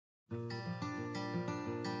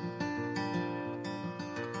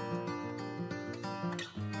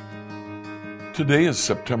Today is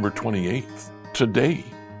September 28th. Today,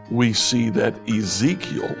 we see that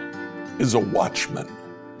Ezekiel is a watchman.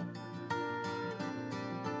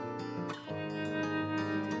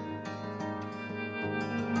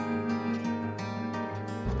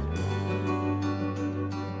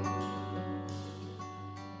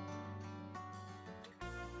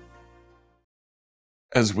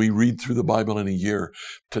 As we read through the Bible in a year,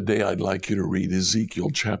 today I'd like you to read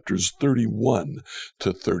Ezekiel chapters 31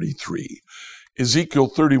 to 33. Ezekiel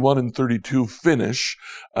 31 and 32 finish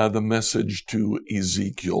the message to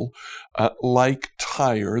Ezekiel. Like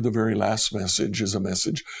Tyre, the very last message is a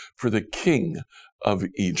message for the king of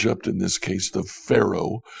Egypt, in this case, the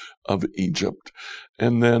Pharaoh of Egypt.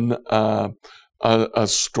 And then a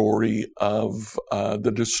story of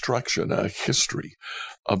the destruction, a history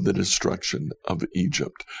of the destruction of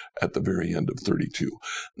Egypt at the very end of 32.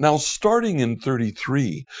 Now, starting in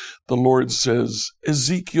 33, the Lord says,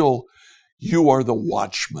 Ezekiel, you are the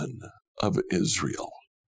watchman of Israel.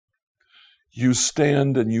 You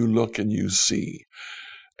stand and you look and you see.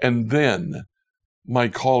 And then my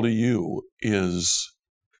call to you is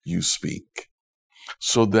you speak.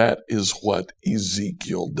 So that is what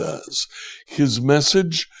Ezekiel does. His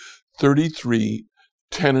message, 33,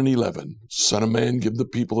 10 and 11. Son of man, give the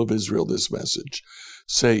people of Israel this message.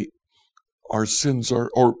 Say, our sins are,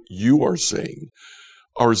 or you are saying,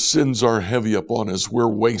 our sins are heavy upon us.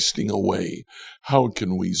 We're wasting away. How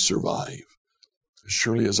can we survive?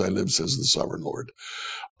 Surely as I live, says the sovereign Lord,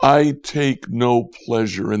 I take no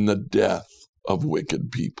pleasure in the death of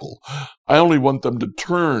wicked people. I only want them to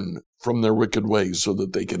turn from their wicked ways so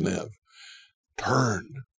that they can live.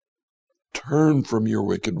 Turn from your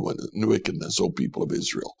wickedness, O people of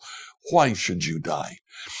Israel. Why should you die?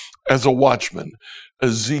 As a watchman,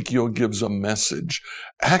 Ezekiel gives a message,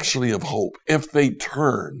 actually of hope. If they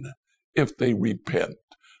turn, if they repent,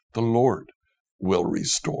 the Lord will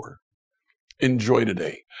restore. Enjoy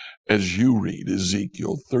today as you read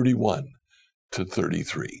Ezekiel 31 to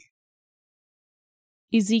 33.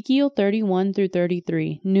 Ezekiel 31 through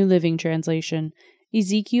 33, New Living Translation.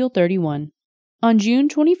 Ezekiel 31. On June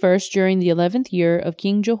 21st, during the 11th year of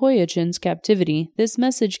King Jehoiachin's captivity, this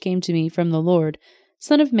message came to me from the Lord.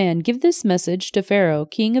 Son of man, give this message to Pharaoh,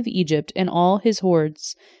 king of Egypt, and all his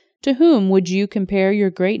hordes. To whom would you compare your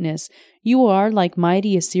greatness? You are like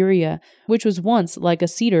mighty Assyria, which was once like a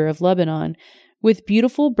cedar of Lebanon, with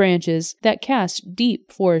beautiful branches that cast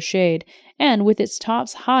deep for a shade, and with its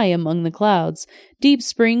tops high among the clouds. Deep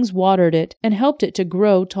springs watered it, and helped it to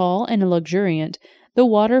grow tall and luxuriant. The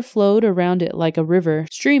water flowed around it like a river,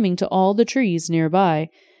 streaming to all the trees nearby.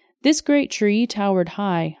 This great tree towered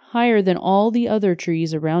high, higher than all the other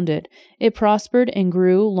trees around it. It prospered and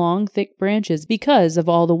grew long, thick branches because of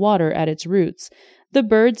all the water at its roots. The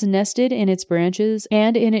birds nested in its branches,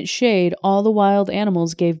 and in its shade all the wild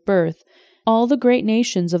animals gave birth. All the great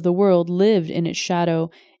nations of the world lived in its shadow.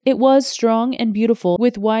 It was strong and beautiful,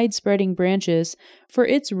 with wide-spreading branches, for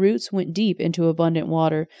its roots went deep into abundant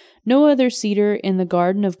water. No other cedar in the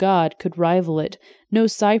garden of God could rival it. No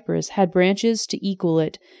cypress had branches to equal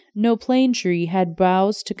it. No plane tree had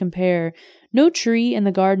boughs to compare. No tree in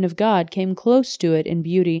the garden of God came close to it in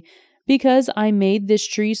beauty. Because I made this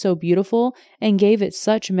tree so beautiful and gave it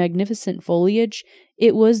such magnificent foliage,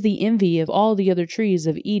 it was the envy of all the other trees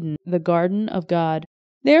of Eden, the garden of God.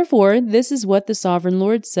 Therefore, this is what the sovereign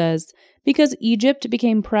Lord says. Because Egypt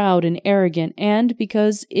became proud and arrogant, and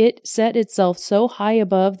because it set itself so high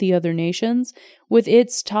above the other nations, with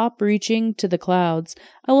its top reaching to the clouds,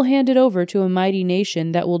 I will hand it over to a mighty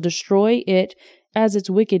nation that will destroy it as its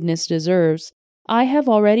wickedness deserves. I have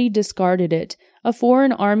already discarded it. A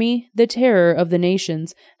foreign army, the terror of the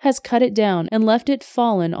nations, has cut it down and left it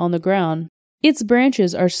fallen on the ground. Its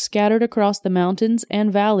branches are scattered across the mountains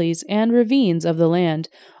and valleys and ravines of the land.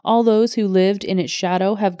 All those who lived in its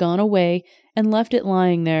shadow have gone away and left it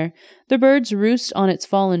lying there. The birds roost on its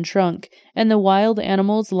fallen trunk, and the wild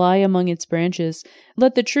animals lie among its branches.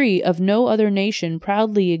 Let the tree of no other nation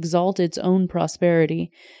proudly exalt its own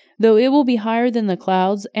prosperity. Though it will be higher than the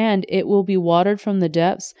clouds, and it will be watered from the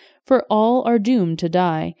depths, for all are doomed to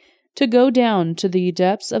die, to go down to the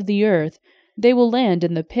depths of the earth. They will land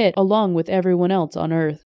in the pit along with everyone else on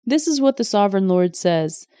earth. This is what the sovereign Lord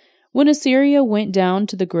says. When Assyria went down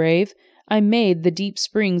to the grave, I made the deep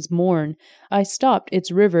springs mourn. I stopped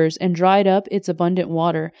its rivers and dried up its abundant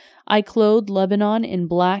water. I clothed Lebanon in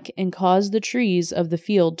black and caused the trees of the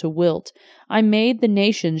field to wilt. I made the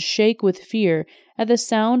nations shake with fear at the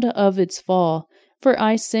sound of its fall. For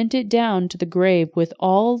I sent it down to the grave with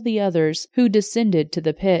all the others who descended to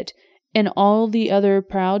the pit, and all the other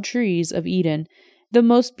proud trees of Eden, the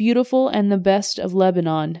most beautiful and the best of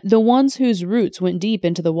Lebanon, the ones whose roots went deep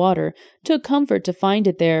into the water, took comfort to find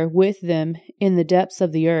it there with them in the depths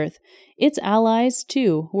of the earth. Its allies,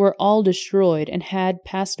 too, were all destroyed and had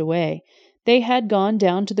passed away. They had gone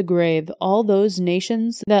down to the grave, all those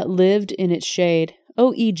nations that lived in its shade.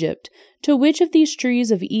 O Egypt, to which of these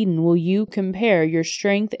trees of Eden will you compare your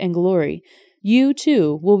strength and glory? You,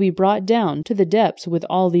 too, will be brought down to the depths with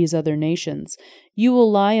all these other nations. You will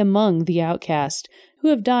lie among the outcast, who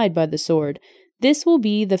have died by the sword. This will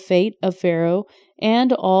be the fate of Pharaoh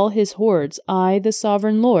and all his hordes. I, the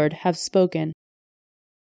sovereign Lord, have spoken.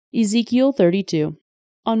 Ezekiel 32.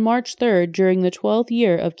 On March 3rd, during the 12th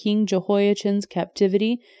year of King Jehoiachin's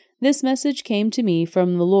captivity, this message came to me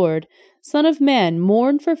from the Lord. Son of man,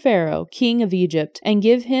 mourn for Pharaoh, king of Egypt, and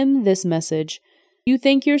give him this message. You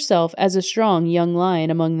think yourself as a strong young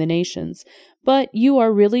lion among the nations, but you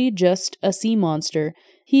are really just a sea monster,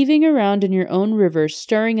 heaving around in your own rivers,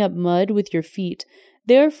 stirring up mud with your feet.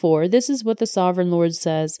 Therefore, this is what the sovereign Lord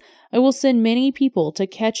says: I will send many people to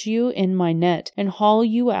catch you in my net and haul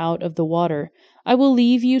you out of the water. I will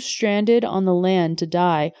leave you stranded on the land to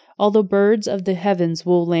die. All the birds of the heavens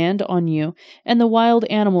will land on you, and the wild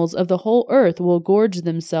animals of the whole earth will gorge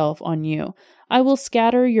themselves on you. I will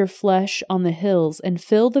scatter your flesh on the hills and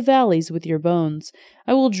fill the valleys with your bones.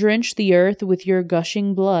 I will drench the earth with your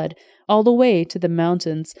gushing blood, all the way to the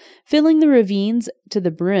mountains, filling the ravines to the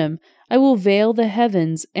brim. I will veil the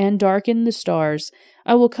heavens and darken the stars.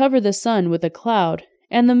 I will cover the sun with a cloud,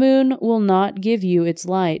 and the moon will not give you its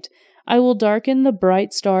light. I will darken the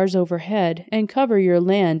bright stars overhead and cover your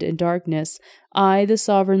land in darkness. I, the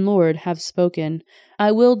sovereign Lord, have spoken.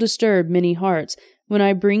 I will disturb many hearts when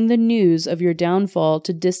I bring the news of your downfall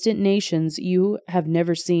to distant nations you have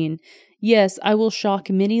never seen. Yes, I will shock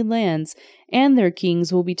many lands, and their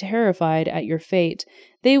kings will be terrified at your fate.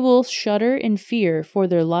 They will shudder in fear for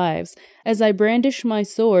their lives, as I brandish my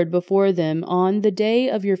sword before them on the day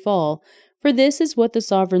of your fall. For this is what the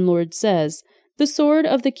sovereign Lord says: The sword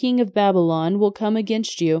of the king of Babylon will come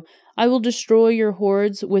against you. I will destroy your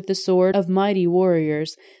hordes with the sword of mighty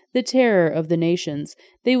warriors, the terror of the nations.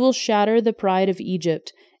 They will shatter the pride of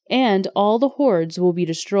Egypt, and all the hordes will be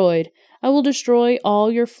destroyed. I will destroy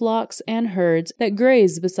all your flocks and herds that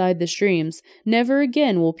graze beside the streams. Never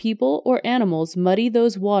again will people or animals muddy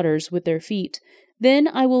those waters with their feet. Then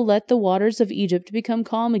I will let the waters of Egypt become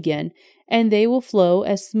calm again, and they will flow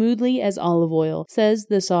as smoothly as olive oil, says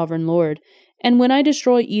the sovereign Lord. And when I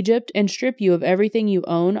destroy Egypt and strip you of everything you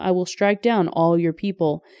own, I will strike down all your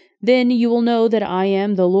people. Then you will know that I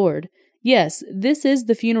am the Lord. Yes, this is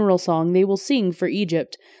the funeral song they will sing for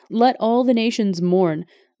Egypt. Let all the nations mourn.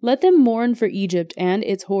 Let them mourn for Egypt and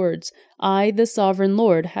its hordes. I, the sovereign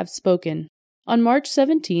Lord, have spoken. On March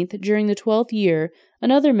 17th, during the 12th year,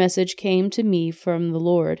 another message came to me from the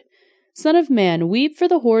Lord. Son of man, weep for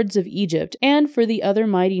the hordes of Egypt and for the other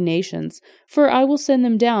mighty nations, for I will send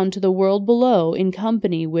them down to the world below in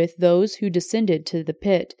company with those who descended to the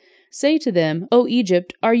pit. Say to them, O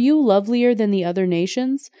Egypt, are you lovelier than the other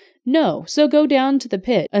nations? No, so go down to the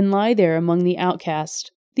pit and lie there among the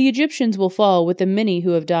outcast. The Egyptians will fall with the many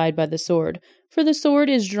who have died by the sword, for the sword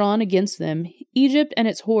is drawn against them. Egypt and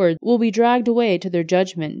its horde will be dragged away to their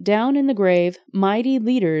judgment. Down in the grave, mighty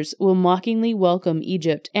leaders will mockingly welcome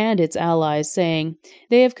Egypt and its allies, saying,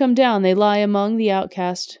 They have come down, they lie among the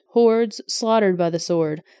outcast, hordes slaughtered by the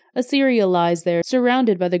sword. Assyria lies there,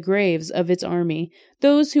 surrounded by the graves of its army,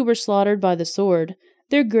 those who were slaughtered by the sword.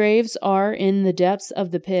 Their graves are in the depths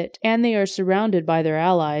of the pit, and they are surrounded by their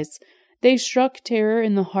allies. They struck terror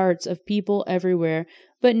in the hearts of people everywhere,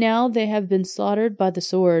 but now they have been slaughtered by the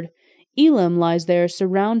sword. Elam lies there,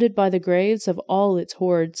 surrounded by the graves of all its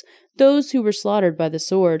hordes, those who were slaughtered by the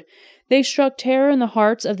sword. They struck terror in the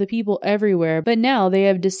hearts of the people everywhere, but now they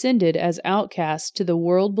have descended as outcasts to the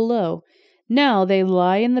world below. Now they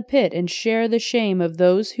lie in the pit and share the shame of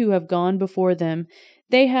those who have gone before them.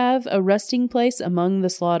 They have a resting place among the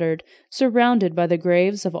slaughtered, surrounded by the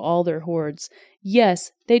graves of all their hordes.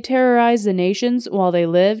 Yes, they terrorized the nations while they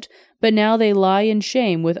lived, but now they lie in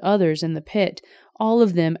shame with others in the pit, all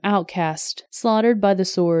of them outcast, slaughtered by the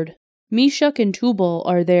sword. Meshach and Tubal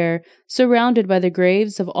are there, surrounded by the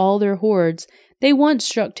graves of all their hordes. They once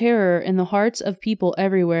struck terror in the hearts of people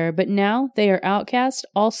everywhere, but now they are outcast,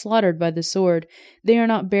 all slaughtered by the sword. They are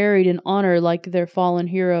not buried in honor like their fallen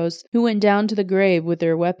heroes, who went down to the grave with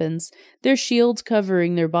their weapons, their shields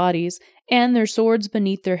covering their bodies, and their swords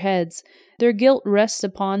beneath their heads. Their guilt rests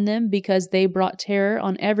upon them because they brought terror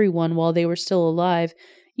on everyone while they were still alive.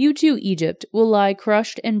 You too, Egypt, will lie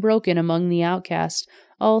crushed and broken among the outcast,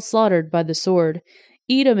 all slaughtered by the sword.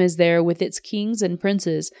 Edom is there with its kings and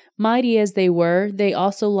princes. Mighty as they were, they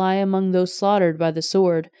also lie among those slaughtered by the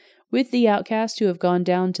sword, with the outcast who have gone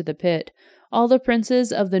down to the pit. All the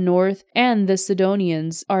princes of the north and the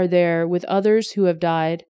Sidonians are there with others who have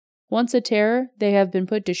died. Once a terror, they have been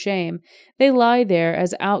put to shame. They lie there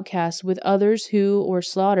as outcasts with others who were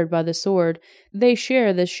slaughtered by the sword. They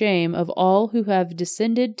share the shame of all who have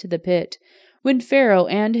descended to the pit. When Pharaoh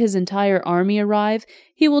and his entire army arrive,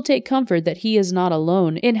 he will take comfort that he is not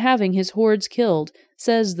alone in having his hordes killed,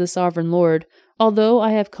 says the sovereign Lord. Although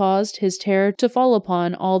I have caused his terror to fall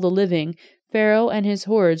upon all the living, Pharaoh and his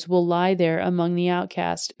hordes will lie there among the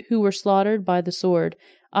outcast who were slaughtered by the sword.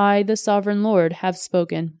 I, the sovereign Lord, have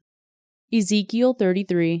spoken. Ezekiel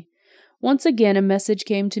 33. Once again a message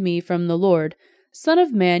came to me from the Lord. Son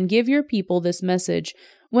of man, give your people this message.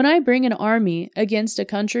 When I bring an army against a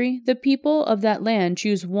country, the people of that land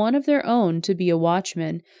choose one of their own to be a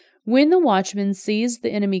watchman. When the watchman sees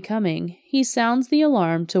the enemy coming, he sounds the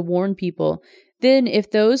alarm to warn people. Then, if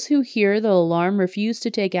those who hear the alarm refuse to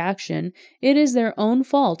take action, it is their own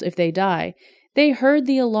fault if they die. They heard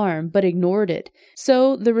the alarm but ignored it,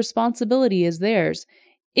 so the responsibility is theirs.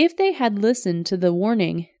 If they had listened to the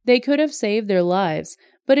warning, they could have saved their lives.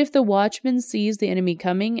 But if the watchman sees the enemy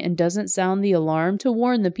coming and doesn't sound the alarm to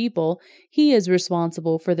warn the people, he is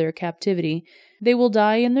responsible for their captivity. They will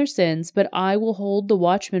die in their sins, but I will hold the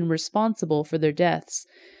watchman responsible for their deaths.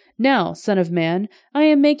 Now, son of man, I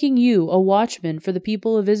am making you a watchman for the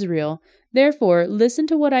people of Israel. Therefore, listen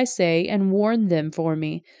to what I say and warn them for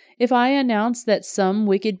me. If I announce that some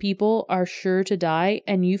wicked people are sure to die,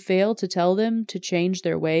 and you fail to tell them to change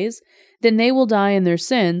their ways, then they will die in their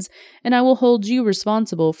sins, and I will hold you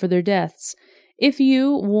responsible for their deaths. If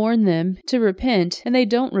you warn them to repent, and they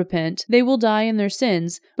don't repent, they will die in their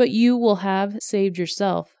sins, but you will have saved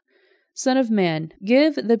yourself. Son of man,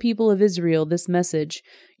 give the people of Israel this message.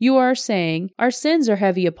 You are saying, our sins are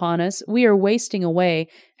heavy upon us, we are wasting away,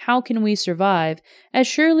 how can we survive? As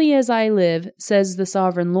surely as I live, says the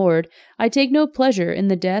sovereign Lord, I take no pleasure in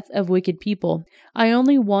the death of wicked people. I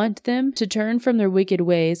only want them to turn from their wicked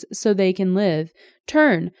ways so they can live.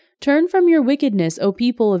 Turn from your wickedness, O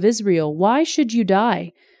people of Israel, why should you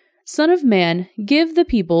die? Son of man, give the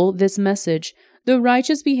people this message. The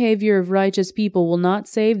righteous behavior of righteous people will not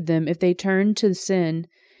save them if they turn to sin,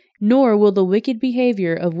 nor will the wicked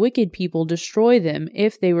behavior of wicked people destroy them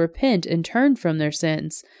if they repent and turn from their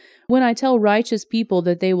sins. When I tell righteous people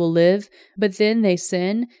that they will live, but then they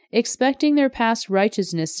sin, expecting their past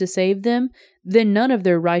righteousness to save them, then none of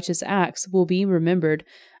their righteous acts will be remembered.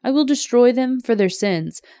 I will destroy them for their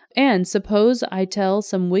sins. And suppose I tell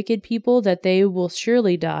some wicked people that they will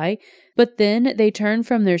surely die, but then they turn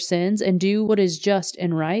from their sins and do what is just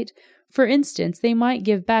and right. For instance, they might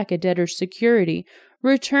give back a debtor's security,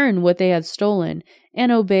 return what they have stolen,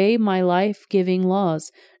 and obey my life-giving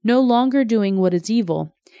laws, no longer doing what is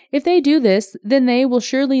evil. If they do this, then they will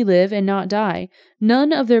surely live and not die.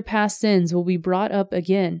 None of their past sins will be brought up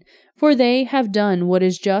again, for they have done what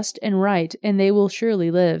is just and right, and they will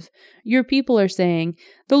surely live. Your people are saying,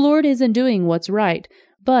 the Lord isn't doing what's right,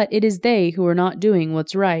 but it is they who are not doing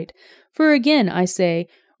what's right. For again, I say,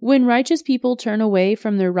 when righteous people turn away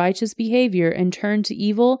from their righteous behavior and turn to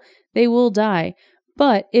evil, they will die.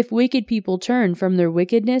 But if wicked people turn from their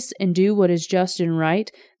wickedness and do what is just and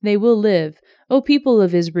right, they will live. O people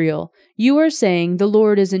of Israel, you are saying the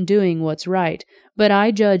Lord isn't doing what's right, but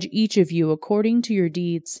I judge each of you according to your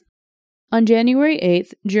deeds. On January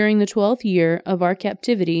 8th, during the 12th year of our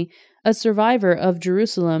captivity, a survivor of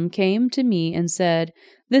Jerusalem came to me and said,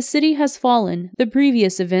 the city has fallen. The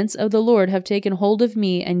previous events of the Lord have taken hold of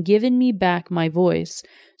me and given me back my voice.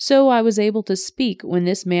 So I was able to speak when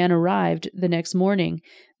this man arrived the next morning.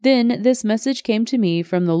 Then this message came to me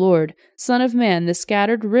from the Lord. Son of man, the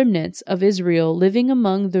scattered remnants of Israel living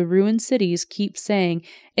among the ruined cities keep saying,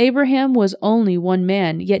 Abraham was only one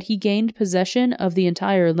man, yet he gained possession of the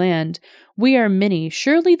entire land. We are many.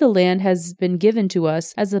 Surely the land has been given to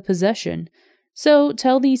us as a possession. So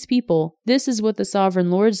tell these people, this is what the sovereign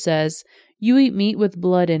Lord says. You eat meat with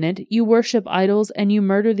blood in it, you worship idols, and you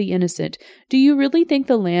murder the innocent. Do you really think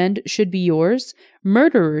the land should be yours?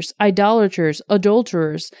 Murderers, idolaters,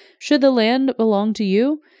 adulterers, should the land belong to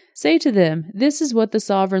you? Say to them, this is what the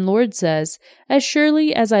sovereign Lord says. As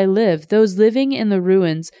surely as I live, those living in the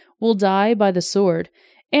ruins will die by the sword.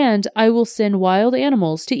 And I will send wild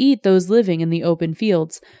animals to eat those living in the open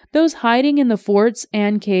fields. Those hiding in the forts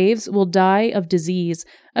and caves will die of disease.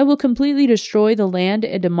 I will completely destroy the land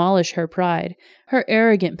and demolish her pride. Her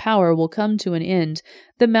arrogant power will come to an end.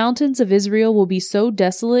 The mountains of Israel will be so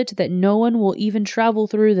desolate that no one will even travel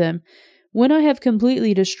through them. When I have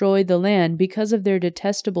completely destroyed the land because of their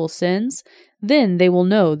detestable sins, then they will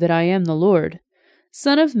know that I am the Lord.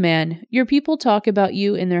 Son of man, your people talk about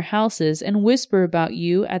you in their houses and whisper about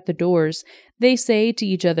you at the doors. They say to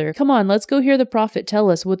each other, "Come on, let's go hear the prophet tell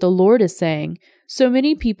us what the Lord is saying." So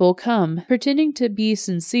many people come, pretending to be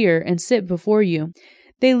sincere, and sit before you.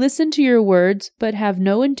 They listen to your words, but have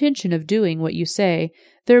no intention of doing what you say.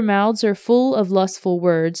 Their mouths are full of lustful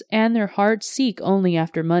words, and their hearts seek only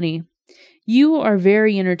after money. You are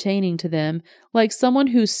very entertaining to them, like someone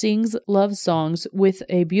who sings love songs with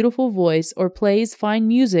a beautiful voice or plays fine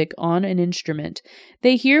music on an instrument.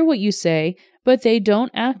 They hear what you say, but they don't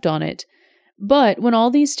act on it. But when all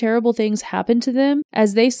these terrible things happen to them,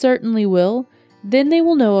 as they certainly will, then they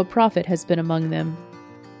will know a prophet has been among them.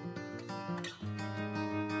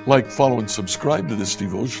 Like, follow, and subscribe to this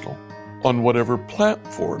devotional on whatever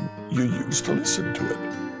platform you use to listen to it.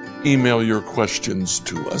 Email your questions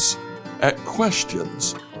to us at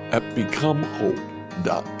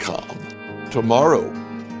questions@becomehope.com. Tomorrow,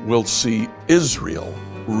 we'll see Israel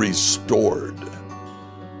restored.